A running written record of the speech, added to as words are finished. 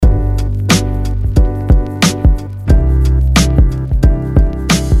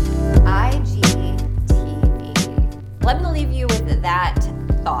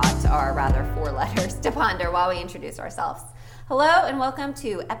introduce ourselves. Hello and welcome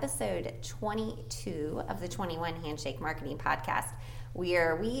to episode 22 of the 21 Handshake Marketing Podcast,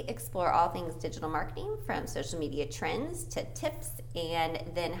 where we explore all things digital marketing, from social media trends to tips, and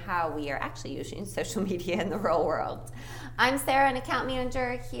then how we are actually using social media in the real world. I'm Sarah, an account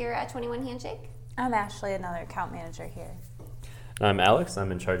manager here at 21 Handshake. I'm Ashley, another account manager here. I'm Alex.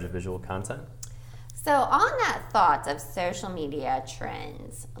 I'm in charge of visual content. So on that thought of social media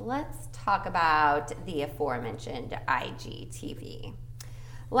trends, let's talk about the aforementioned IGTV.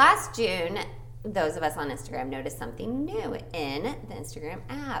 Last June, those of us on Instagram noticed something new in the Instagram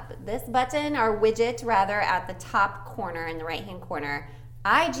app. This button, or widget rather, at the top corner in the right-hand corner,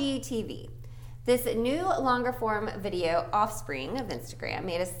 IGTV. This new longer form video offspring of Instagram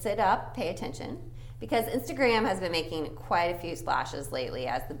made us sit up, pay attention, because Instagram has been making quite a few splashes lately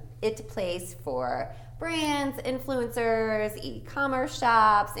as the it place for brands, influencers, e-commerce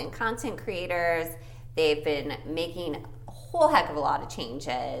shops, and content creators. They've been making a whole heck of a lot of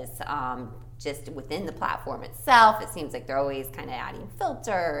changes just within the platform itself. It seems like they're always kind of adding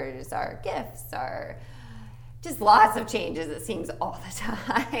filters or GIFs or just lots of changes, it seems, all the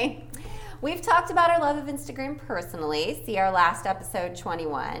time. We've talked about our love of Instagram personally. See our last episode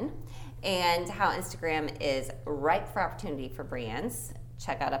 21. And how Instagram is ripe for opportunity for brands.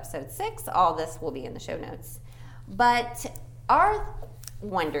 Check out episode 6. All this will be in the show notes. But our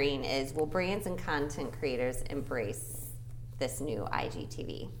wondering is, will brands and content creators embrace this new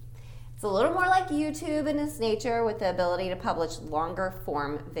IGTV? It's a little more like YouTube in its nature, with the ability to publish longer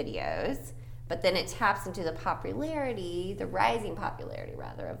form videos, but then it taps into the rising popularity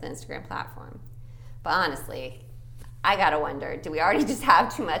rather, of the Instagram platform. But honestly, I gotta wonder, do we already just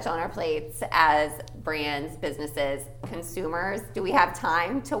have too much on our plates as brands, businesses, consumers? Do we have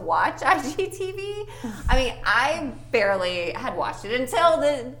time to watch IGTV? I mean, I barely had watched it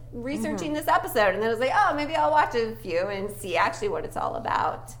until researching this episode, and then I was like, oh, maybe I'll watch a few and see actually what it's all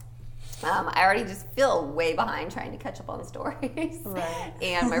about. I already just feel way behind trying to catch up on stories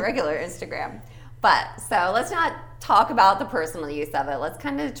and my regular Instagram. But so let's not talk about the personal use of it. Let's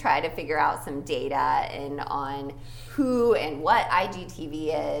kind of try to figure out some data on who and what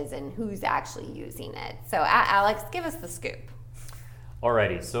IGTV is and who's actually using it. So Alex, give us the scoop.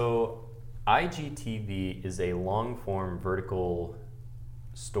 Alrighty, so IGTV is a long-form vertical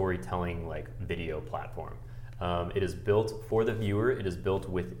storytelling video platform. It is built for the viewer. It is built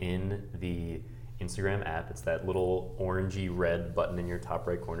within the Instagram app. It's that little orangey red button in your top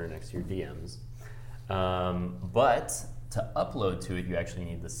right corner next to your DMs. But to upload to it, you actually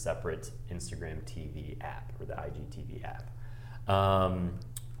need the separate Instagram TV app, or the IGTV app.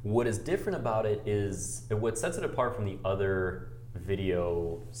 What is different about it is, what sets it apart from the other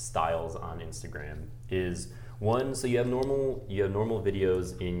video styles on Instagram is, one, so you have normal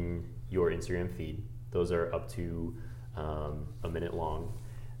videos in your Instagram feed. Those are up to a minute long.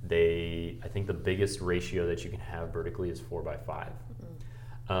 I think the biggest ratio that you can have vertically is 4:5.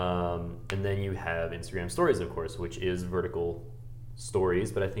 And then you have Instagram Stories, of course, which is vertical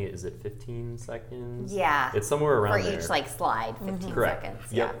stories, but I think, is it 15 seconds? Yeah. It's somewhere around there. For each slide, 15 Correct.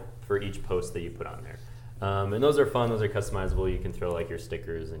 seconds. Yep. Yeah. For each post that you put on there. And those are fun. Those are customizable. You can throw your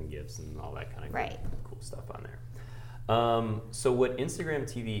stickers and GIFs and all that kind of cool stuff on there. So what Instagram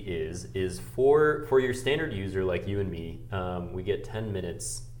TV is for your standard user like you and me, we get 10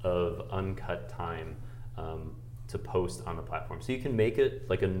 minutes of uncut time to post on the platform. So you can make it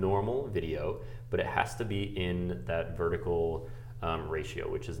like a normal video, but it has to be in that vertical ratio,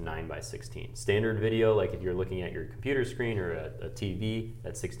 which is 9:16. Standard video, like if you're looking at your computer screen or a TV,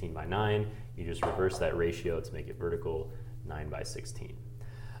 that's 16:9. You just reverse that ratio to make it vertical, 9:16.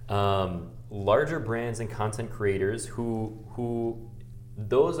 Larger brands and content creators who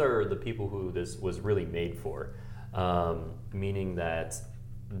those are the people who this was really made for, meaning that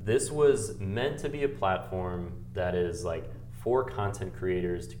this was meant to be a platform that is for content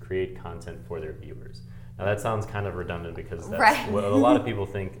creators to create content for their viewers. Now that sounds kind of redundant because that's what a lot of people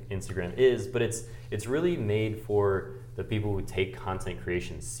think Instagram is, but it's really made for the people who take content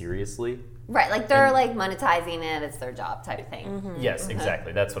creation seriously. Right, they're monetizing it, it's their job type of thing. Mm-hmm. Yes,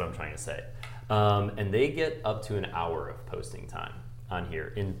 exactly. That's what I'm trying to say. And they get up to an hour of posting time on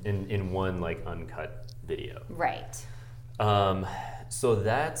here in one uncut video. Right. So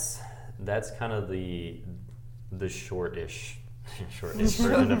that's kind of the shortish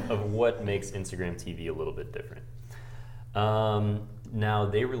version of what makes Instagram TV a little bit different. Now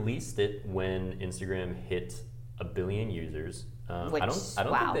they released it when Instagram hit 1 billion users I don't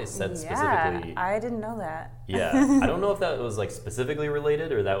think they said Yeah, specifically. I didn't know that. Yeah, I don't know if that was like specifically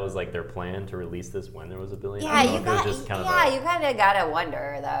related or that was like their plan to release this when there was $1 billion. Yeah, you kind of gotta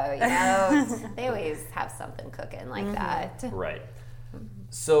wonder though. You know, they always have something cooking like that. Right.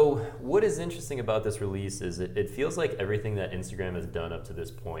 So what is interesting about this release is it feels like everything that Instagram has done up to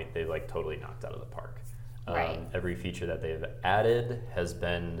this point, they've like totally knocked out of the park. Right. Every feature that they've added has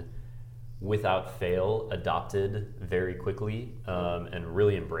been, without fail, adopted very quickly and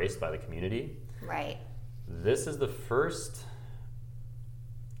really embraced by the community. Right. This is the first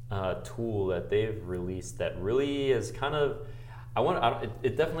tool that they've released that really is kind of,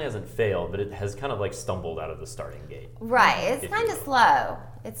 it definitely hasn't failed, but it has kind of like stumbled out of the starting gate. Right. It's kind of slow.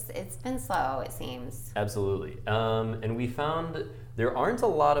 It's been slow, it seems. Absolutely. And we found there aren't a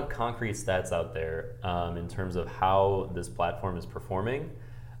lot of concrete stats out there in terms of how this platform is performing.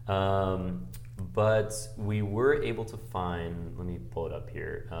 But we were able to find, let me pull it up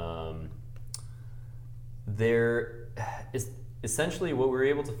here. There is essentially what we were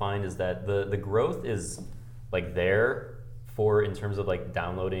able to find is that the growth is like there for in terms of like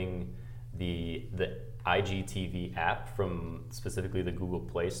downloading the IGTV app from specifically the Google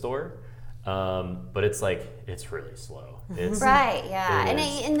Play Store. But it's really slow. Right, yeah.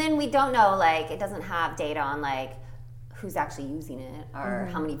 And then we don't know, like, it doesn't have data on like who's actually using it or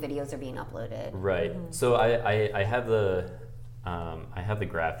how many videos are being uploaded. Right. So I have the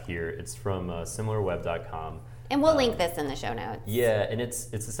graph here. It's from similarweb.com. And we'll link this in the show notes. Yeah, and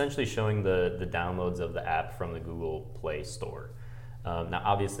it's essentially showing the downloads of the app from the Google Play Store. Now,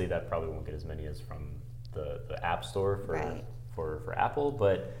 obviously, that probably won't get as many as from the App Store for Apple,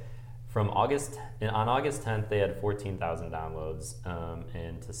 but on August 10th, they had 14,000 downloads,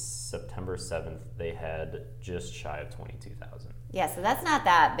 and to September 7th, they had just shy of 22,000. Yeah, so that's not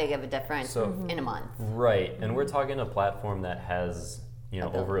that big of a difference in a month. Right, and we're talking a platform that has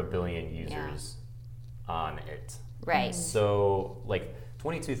over 1 billion users on it. Right. So like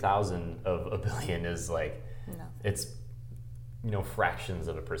 22,000 of 1 billion is like it's fractions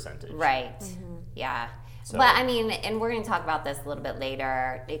of a percentage. Right. Yeah. So, but I mean, and we're going to talk about this a little bit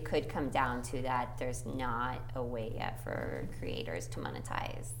later. It could come down to that there's not a way yet for creators to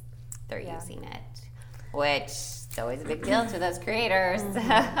monetize. They're using it, which is always a big deal to those creators.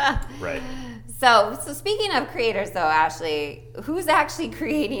 Right. So speaking of creators, though, Ashley, who's actually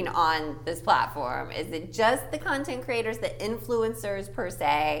creating on this platform? Is it just the content creators, the influencers per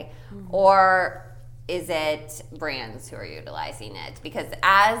se, or is it brands who are utilizing it? Because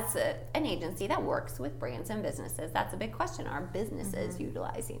as an agency that works with brands and businesses, that's a big question. Are businesses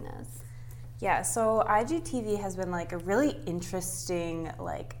utilizing this? Yeah, so IGTV has been like a really interesting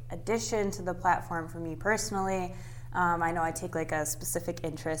like addition to the platform for me personally. I know I take like a specific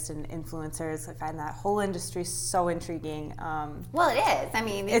interest in influencers. I find that whole industry so intriguing. Well, it is. I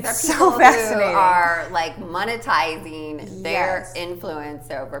mean, these it's are people so fascinating. Who are like monetizing their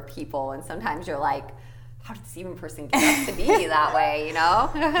influence over people, and sometimes you're like, how did this even person get up to be that way,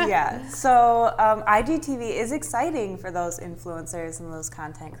 Yeah, so IGTV is exciting for those influencers and those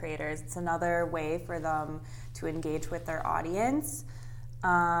content creators. It's another way for them to engage with their audience.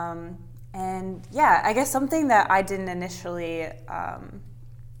 And yeah, I guess something that I didn't initially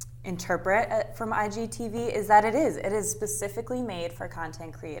interpret from IGTV is that it is specifically made for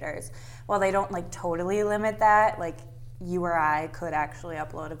content creators. While they don't like totally limit that, like you or I could actually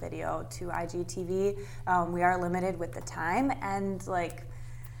upload a video to IGTV. We are limited with the time and like...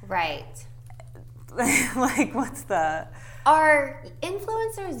 Right. Like what's the... Are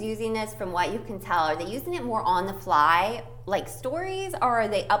influencers using this from what you can tell? Are they using it more on the fly, like stories, or are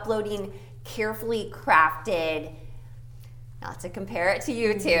they uploading carefully crafted, not to compare it to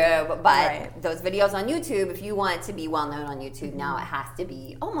YouTube, but those videos on YouTube, if you want to be well known on YouTube, now it has to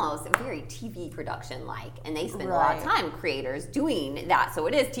be almost very TV production-like, and they spend a lot of time, creators, doing that, so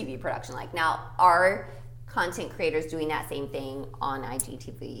it is TV production-like. Now, are content creators doing that same thing on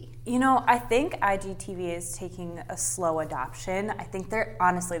IGTV? I think IGTV is taking a slow adoption. I think they're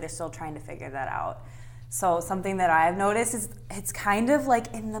still trying to figure that out. So something that I've noticed is it's kind of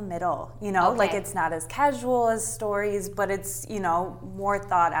like in the middle, like it's not as casual as stories, but it's, more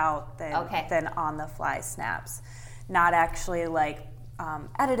thought out than on the fly snaps. Not actually like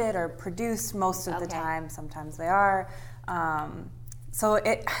edited or produced most of the time. Sometimes they are. So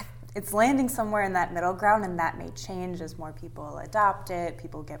it's landing somewhere in that middle ground, and that may change as more people adopt it,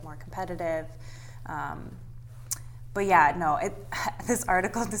 people get more competitive. But yeah, no, this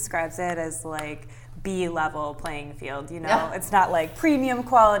article describes it as like B-level playing field, you know? It's not like premium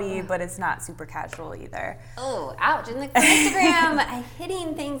quality, but it's not super casual either. Oh, ouch. And Instagram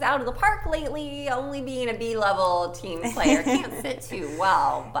hitting things out of the park lately, only being a B-level team player can't sit too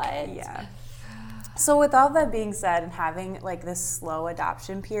well, but... Yeah. So with all that being said and having like this slow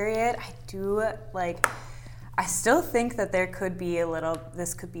adoption period, I still think that there could be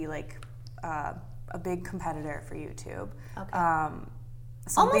this could be like a big competitor for YouTube. Okay.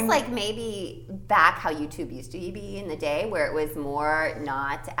 Almost like maybe back how YouTube used to be in the day, where it was more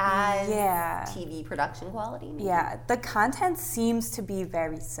not as TV production quality. Maybe? Yeah, the content seems to be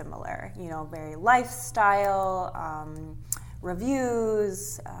very similar. You know, very lifestyle,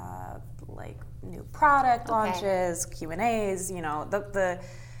 reviews, like new product launches, Q&As. You know, the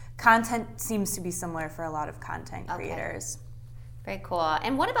content seems to be similar for a lot of content creators. Very cool.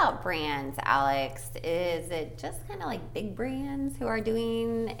 And what about brands, Alex? Is it just kind of like big brands who are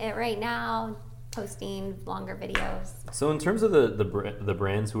doing it right now, posting longer videos? So in terms of the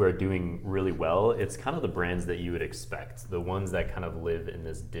brands who are doing really well, it's kind of the brands that you would expect, the ones that kind of live in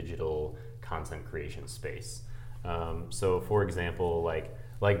this digital content creation space. So for example, like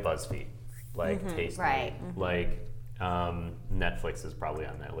BuzzFeed, like Tastefully, like Netflix is probably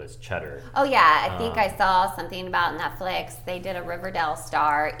on that list. Cheddar. Oh yeah, I think I saw something about Netflix. They did a Riverdale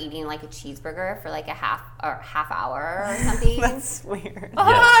star eating like a cheeseburger for like a half hour or something. That's weird. Oh,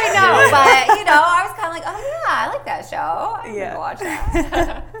 yes. I know, but you know, I was kind of like, oh yeah, I like that show. I'm gonna watch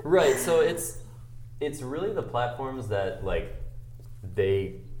that. Right. So it's really the platforms that like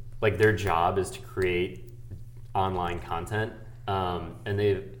their job is to create online content, and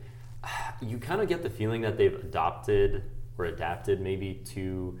you kind of get the feeling that they've adopted or adapted maybe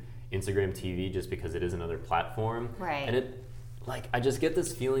to Instagram TV just because it is another platform. Right. And I just get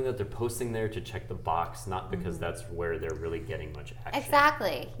this feeling that they're posting there to check the box, not because that's where they're really getting much action.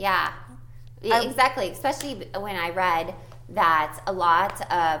 Exactly. Yeah. Exactly. Especially when I read that a lot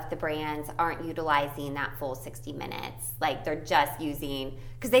of the brands aren't utilizing that full 60 minutes. Like they're just using,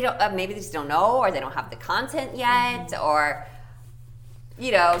 because they don't, maybe they just don't know, or they don't have the content yet, or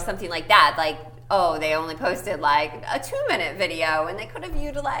you know, something like that. Like, oh, they only posted like a 2-minute video and they could have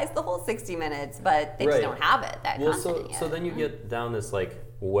utilized the whole 60 minutes, but they just don't have it, that content yet. So then you get down this like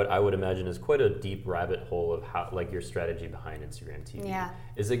what I would imagine is quite a deep rabbit hole of how, like, your strategy behind Instagram TV. Yeah.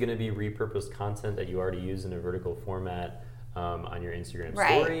 Is it going to be repurposed content that you already use in a vertical format on your Instagram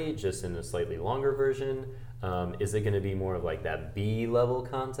story, just in a slightly longer version? Is it going to be more of like that B-level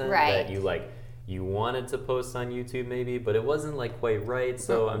content that you wanted to post on YouTube maybe, but it wasn't like quite right,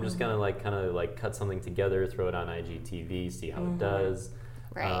 so I'm just gonna like kind of like cut something together, throw it on IGTV, see how it does.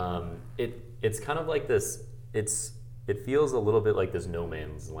 Right. It's kind of like this. It feels a little bit like this no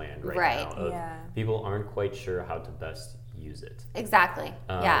man's land right now. People aren't quite sure how to best use it. Exactly.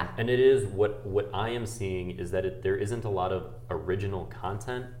 And it is what I am seeing is that there isn't a lot of original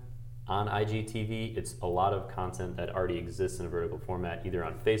content on IGTV. It's a lot of content that already exists in a vertical format, either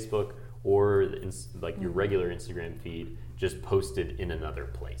on Facebook or like your regular Instagram feed, just posted in another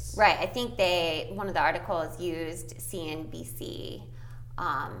place. Right. I think one of the articles used CNBC.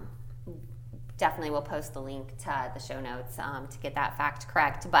 Definitely will post the link to the show notes to get that fact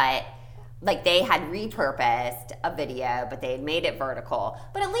correct. But like they had repurposed a video, but they had made it vertical.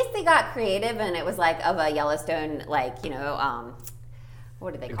 But at least they got creative, and it was like of a Yellowstone, like, you know,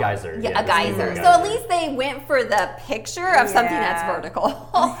 what do they call geyser? it? Yeah, a geyser. So at least they went for the picture of something that's vertical.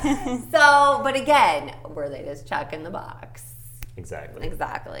 So, but again, were they just checking the box?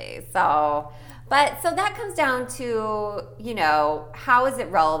 Exactly. So that comes down to, you know, how is it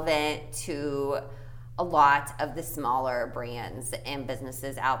relevant to a lot of the smaller brands and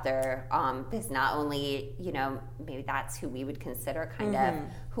businesses out there? Because not only, you know, maybe that's who we would consider kind of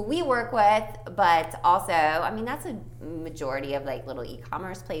who we work with, but also, I mean, that's a majority of like little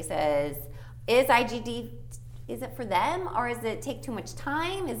e-commerce places. Is IGD, is it for them, or does it take too much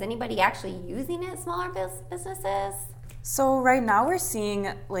time? Is anybody actually using it, smaller businesses? So right now we're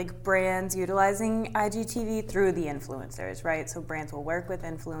seeing like brands utilizing IGTV through the influencers, right? So brands will work with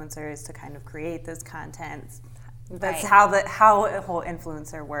influencers to kind of create this content. That's how a whole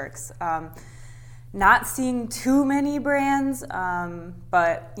influencer works. Not seeing too many brands,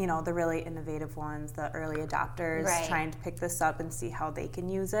 but you know, the really innovative ones, the early adopters, trying to pick this up and see how they can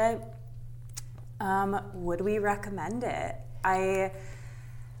use it. Would we recommend it?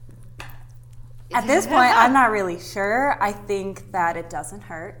 At this point, I'm not really sure. I think that it doesn't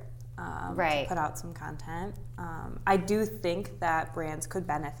hurt to put out some content. I do think that brands could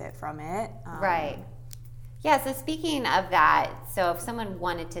benefit from it. Yeah, so speaking of that, so if someone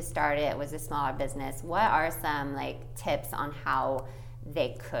wanted to start it, was a smaller business, what are some like tips on how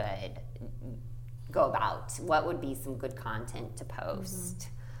they could go about? What would be some good content to post?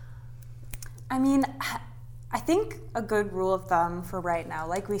 I mean, I think a good rule of thumb for right now,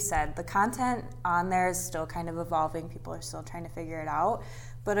 like we said, the content on there is still kind of evolving. People are still trying to figure it out.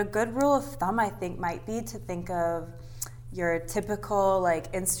 But a good rule of thumb, I think, might be to think of your typical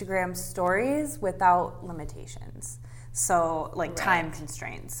like Instagram stories without limitations. So like time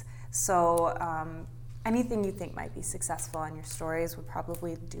constraints. So anything you think might be successful on your stories would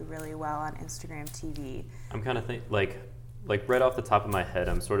probably do really well on Instagram TV. I'm kind of like right off the top of my head,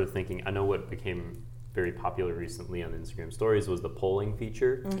 I'm sort of thinking, I know what became very popular recently on Instagram stories was the polling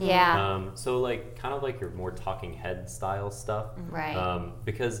feature. Yeah. So like kind of like your more talking head style stuff. Right.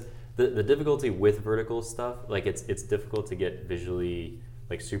 Because the difficulty with vertical stuff, like it's difficult to get visually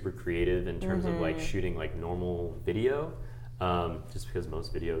like super creative in terms of like shooting like normal video, just because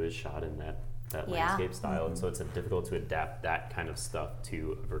most video is shot in that landscape style, and so it's difficult to adapt that kind of stuff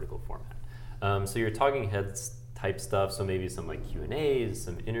to a vertical format. So your talking heads type stuff, so maybe some like Q&As,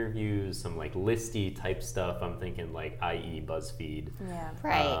 some interviews, some like listy type stuff. I'm thinking like i.e. BuzzFeed. Yeah.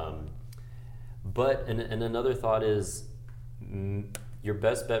 Right. But and another thought is your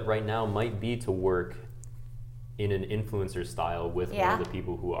best bet right now might be to work in an influencer style with one of the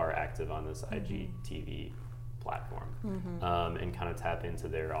people who are active on this IGTV platform, and kind of tap into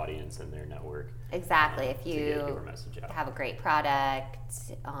their audience and their network. Exactly. If to get you your message out. have a great product,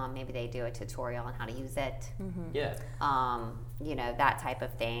 maybe they do a tutorial on how to use it. Yeah. That type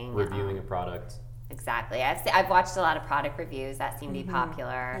of thing. Reviewing a product. Exactly. I've watched a lot of product reviews that seem to be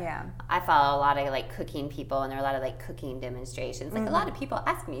popular. Yeah. I follow a lot of like cooking people, and there are a lot of like cooking demonstrations. Like a lot of people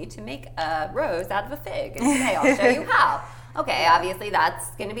ask me to make a rose out of a fig, and today I'll show you how. Okay, obviously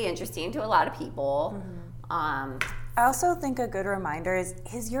that's going to be interesting to a lot of people. I also think a good reminder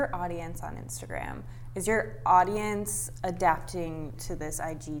is your audience on Instagram? Is your audience adapting to this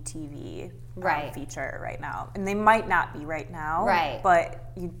IGTV feature right now? And they might not be right now,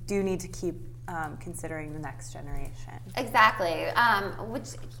 but you do need to keep considering the next generation. Exactly.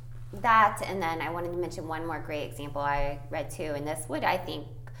 And then I wanted to mention one more great example I read too, and this would, I think,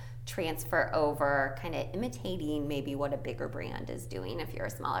 transfer over, kind of imitating maybe what a bigger brand is doing if you're a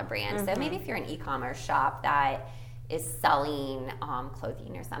smaller brand. So maybe if you're an e-commerce shop that is selling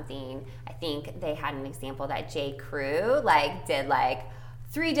clothing or something, I think they had an example that J. Crew did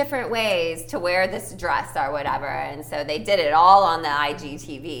 3 different ways to wear this dress or whatever, and so they did it all on the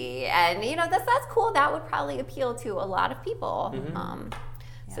IGTV, and that's cool. That would probably appeal to a lot of people.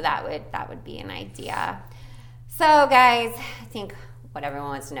 So that would be an idea. So guys, I think what everyone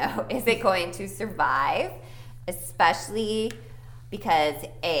wants to know, is it going to survive? Especially because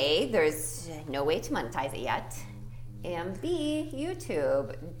A, there's no way to monetize it yet, and B,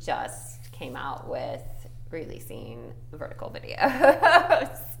 YouTube just came out with releasing vertical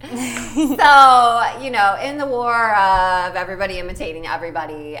videos. So, in the war of everybody imitating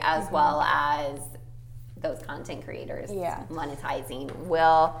everybody, as well as those content creators monetizing,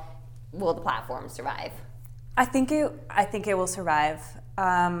 will the platform survive? I think it will survive.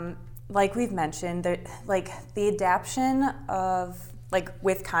 Like we've mentioned, the adaption of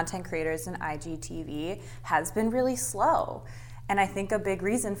with content creators in IGTV has been really slow. And I think a big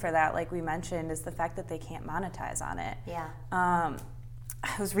reason for that, like we mentioned, is the fact that they can't monetize on it. Yeah. I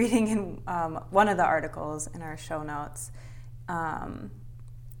was reading in one of the articles in our show notes, I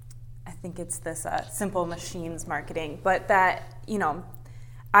think it's this Simple Machines Marketing, but that,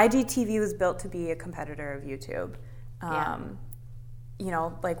 IGTV was built to be a competitor of YouTube.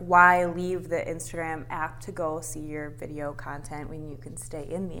 Why leave the Instagram app to go see your video content when you can stay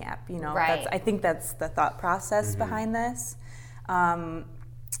in the app? I think that's the thought process behind this. I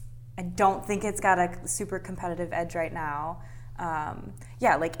don't think it's got a super competitive edge right now.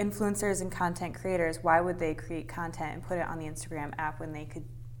 Like influencers and content creators, why would they create content and put it on the Instagram app when they could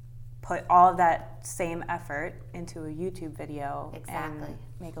put all of that same effort into a YouTube video and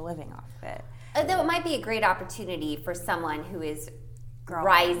make a living off of it? Though it might be a great opportunity for someone who is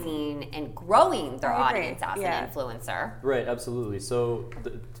rising and growing their audience as an influencer. Right, absolutely. So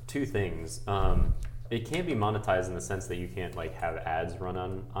 2 things. It can't be monetized in the sense that you can't have ads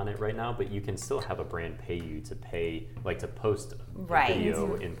run on it right now, but you can still have a brand pay you to post a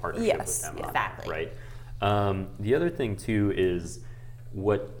video in partnership with them. Exactly. Right. The other thing too is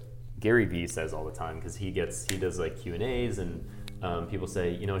what Gary Vee says all the time, because he does Q&As, and people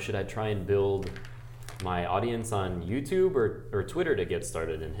say, should I try and build my audience on YouTube or Twitter to get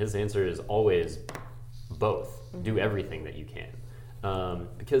started? And his answer is always both. Do everything that you can,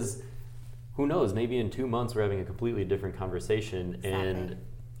 because who knows, maybe in 2 months we're having a completely different conversation, and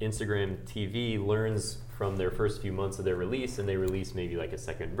Instagram TV learns from their first few months of their release, and they release maybe like a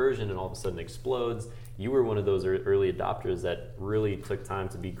second version, and all of a sudden explodes. You were one of those early adopters that really took time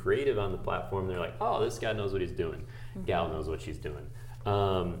to be creative on the platform. They're like, oh, this guy knows what he's doing. Gal knows what she's doing.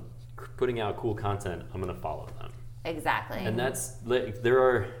 Putting out cool content, I'm going to follow them. Exactly. And that's like, there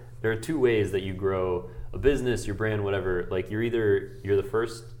are two ways that you grow a business, your brand, whatever. Like you're the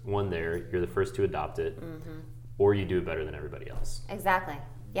first one there, you're the first to adopt it, or you do it better than everybody else. Exactly.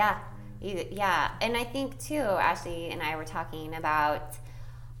 Yeah. Yeah. And I think too, Ashley and I were talking about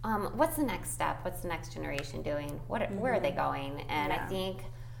what's the next step? What's the next generation doing? Where are they going? And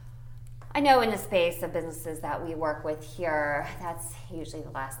I know in the space of businesses that we work with here, that's usually the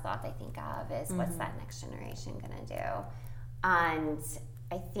last thought they think of is what's that next generation going to do? And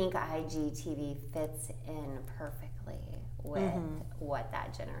I think IGTV fits in perfectly with what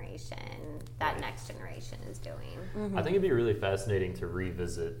that next generation is doing. I think it'd be really fascinating to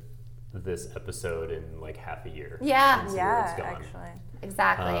revisit this episode in like half a year. Yeah. And see where it's gone. Actually.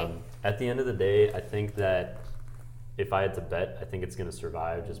 Exactly. At the end of the day, I think that if I had to bet, I think it's going to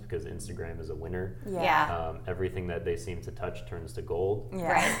survive just because Instagram is a winner. Yeah. Everything that they seem to touch turns to gold.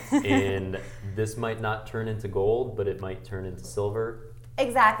 Yeah. Right. And this might not turn into gold, but it might turn into silver.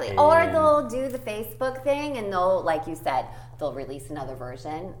 Exactly. And or they'll do the Facebook thing and they'll, like you said, they'll release another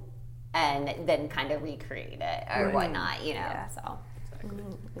version and then kind of recreate it or whatnot, you know. Yeah. So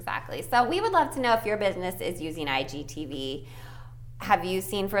exactly. So we would love to know if your business is using IGTV. Have you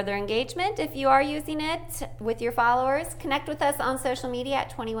seen further engagement? If you are using it with your followers, connect with us on social media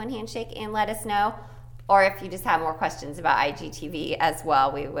at 21 Handshake and let us know. Or if you just have more questions about IGTV as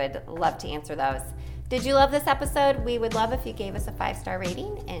well, we would love to answer those. Did you love this episode? We would love if you gave us a 5-star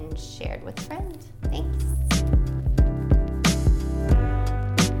rating and shared with a friend. Thanks.